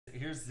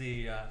Here's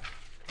the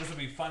this will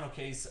be final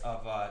case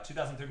of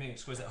 2013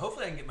 Exquisite.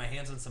 Hopefully I can get my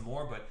hands on some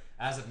more, but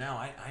as of now,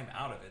 I'm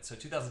out of it. So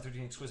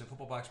 2013 Exquisite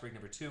football box break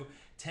number 2,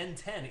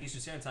 10:10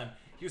 Eastern Standard Time.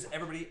 Here's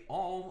everybody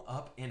all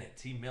up in it.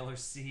 T. Miller,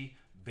 CB.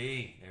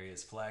 There he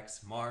is.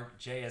 Flex. Mark.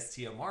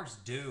 JSTO. Mark's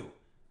due.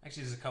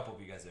 Actually, there's a couple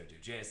of you guys that are due.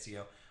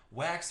 JSTO.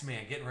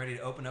 Waxman getting ready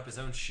to open up his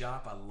own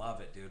shop. I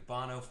love it, dude.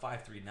 Bono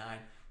 539.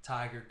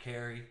 Tiger.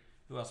 Carey.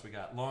 Who else we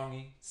got?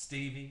 Longy.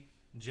 Stevie.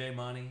 J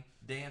Money.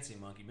 Dancing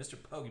Monkey. Mr.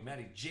 Pogie.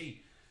 Matty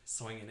G.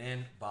 Swinging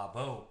in.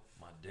 Bobo.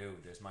 My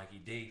dude. There's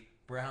Mikey D.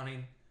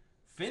 Browning.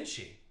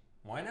 Finchy.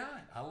 Why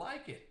not? I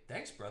like it.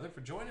 Thanks, brother,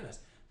 for joining us.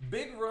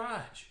 Big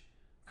Raj.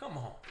 Come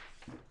on.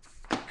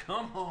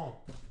 Come on.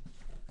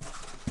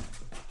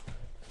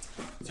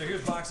 So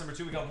here's box number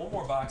 2. We got one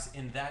more box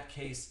in that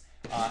case.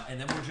 And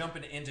then we're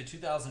jumping into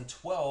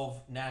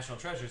 2012 National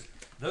Treasures.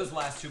 Those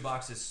last 2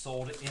 boxes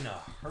sold in a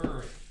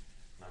hurry.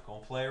 Not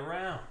going to play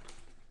around.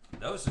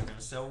 Those are going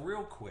to sell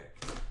real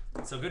quick.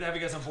 So good to have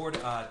you guys on board.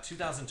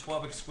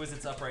 2012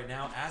 Exquisite's up right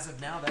now. As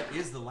of now, that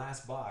is the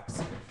last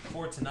box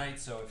for tonight.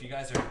 So if you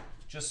guys are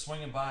just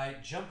swinging by,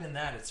 jump in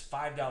that. It's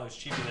 $5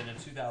 cheaper than in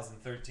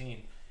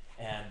 2013.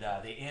 And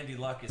the Andy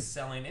Luck is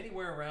selling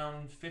anywhere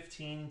around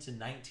 $1,500 to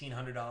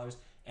 $1,900.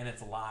 And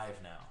it's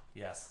live now.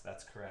 Yes,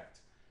 that's correct.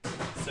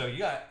 So you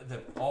got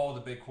all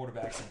the big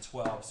quarterbacks in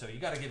 12. So you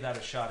got to give that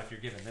a shot if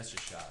you're giving this a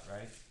shot,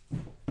 right?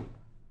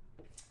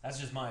 That's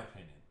just my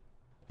opinion.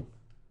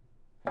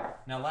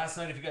 Now, last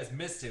night, if you guys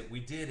missed it, we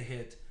did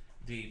hit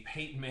the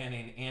Peyton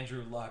Manning,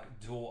 Andrew Luck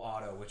dual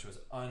auto, which was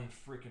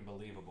unfreaking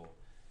believable.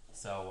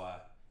 So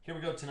here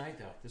we go tonight,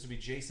 though. This will be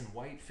Jason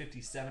White,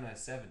 57 out of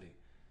 70.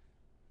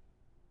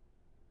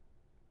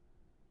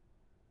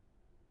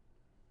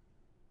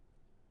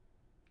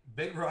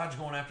 Big Raj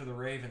going after the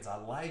Ravens. I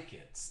like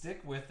it.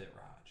 Stick with it,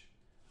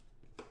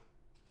 Raj.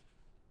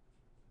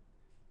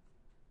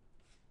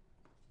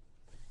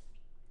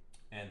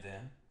 And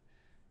then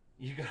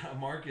you got a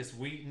Marcus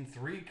Wheaton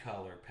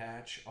 3-color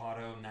patch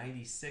auto,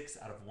 96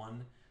 out of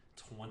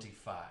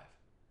 125.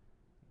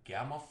 Get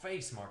out my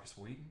face, Marcus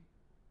Wheaton.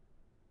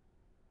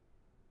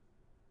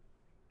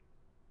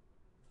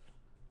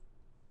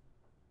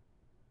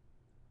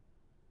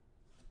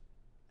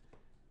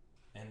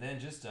 And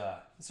then just,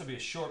 this will be a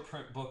short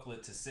print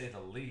booklet to say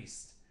the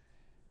least.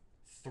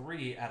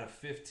 3 out of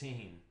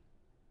 15.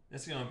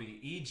 This is going to be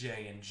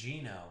EJ and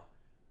Gino.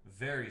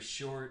 Very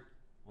short.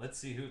 Let's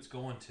see who it's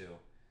going to.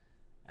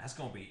 That's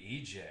going to be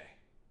EJ.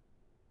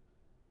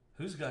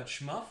 Who's got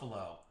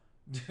Schmuffalo?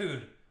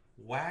 Dude,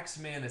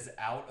 Waxman is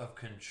out of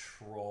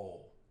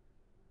control.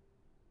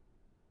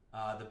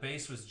 The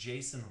base was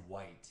Jason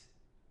White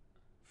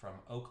from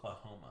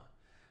Oklahoma.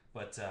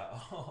 But,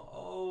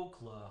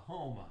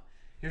 Oklahoma.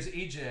 Here's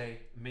EJ,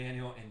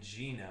 Manuel, and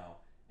Gino.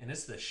 And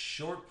it's the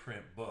short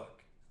print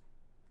book.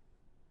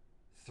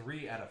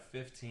 3 out of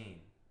 15.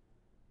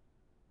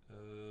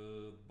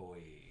 Oh,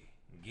 boy.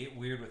 Get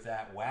weird with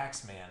that.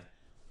 Waxman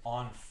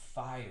on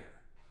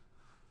fire.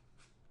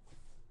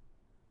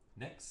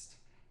 Next,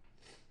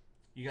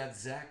 you got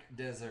Zach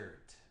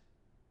Desert.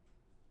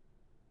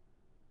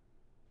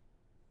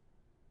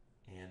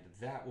 And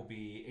that will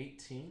be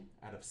 18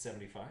 out of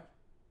 75,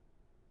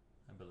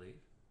 I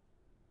believe.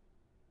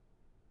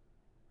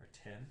 Or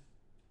 10.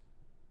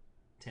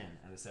 10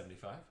 out of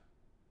 75.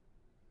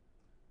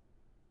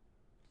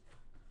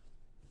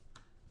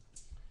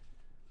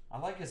 I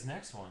like his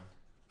next one.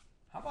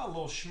 How about a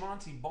little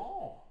Schmonty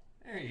Ball?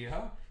 There you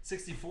go.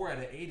 64 out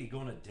of 80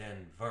 going to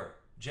Denver.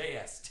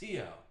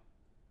 JSTO.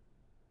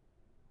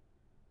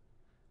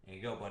 There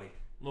you go, buddy.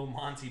 Little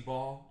Monty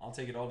Ball. I'll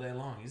take it all day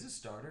long. He's a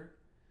starter.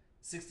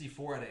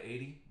 64 out of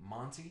 80.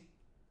 Monty.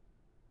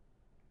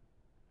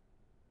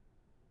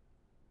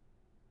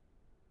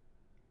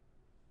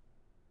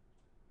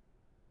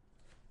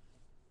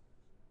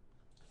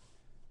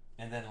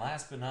 And then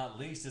last but not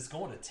least, it's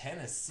going to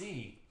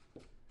Tennessee.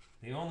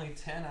 The only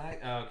 10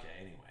 okay,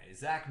 anyway.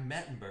 Zach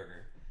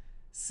Mettenberger.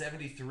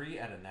 73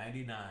 out of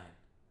 99.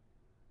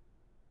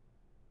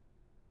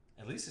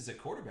 At least it's a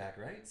quarterback,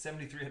 right?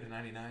 73 out of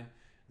 99.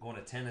 Going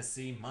to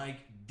Tennessee. Mike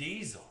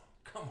Diesel.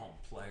 Come on,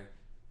 player.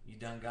 You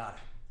done got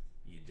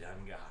it. You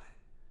done got it.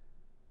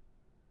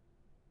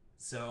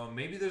 So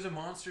maybe there's a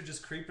monster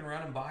just creeping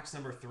around in box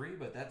number 3,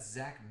 but that's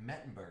Zach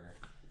Mettenberger.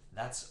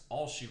 That's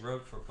all she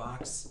wrote for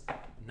box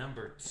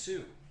number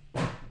 2.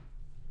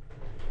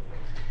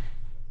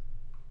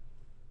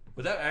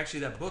 But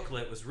that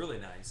booklet was really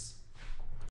nice.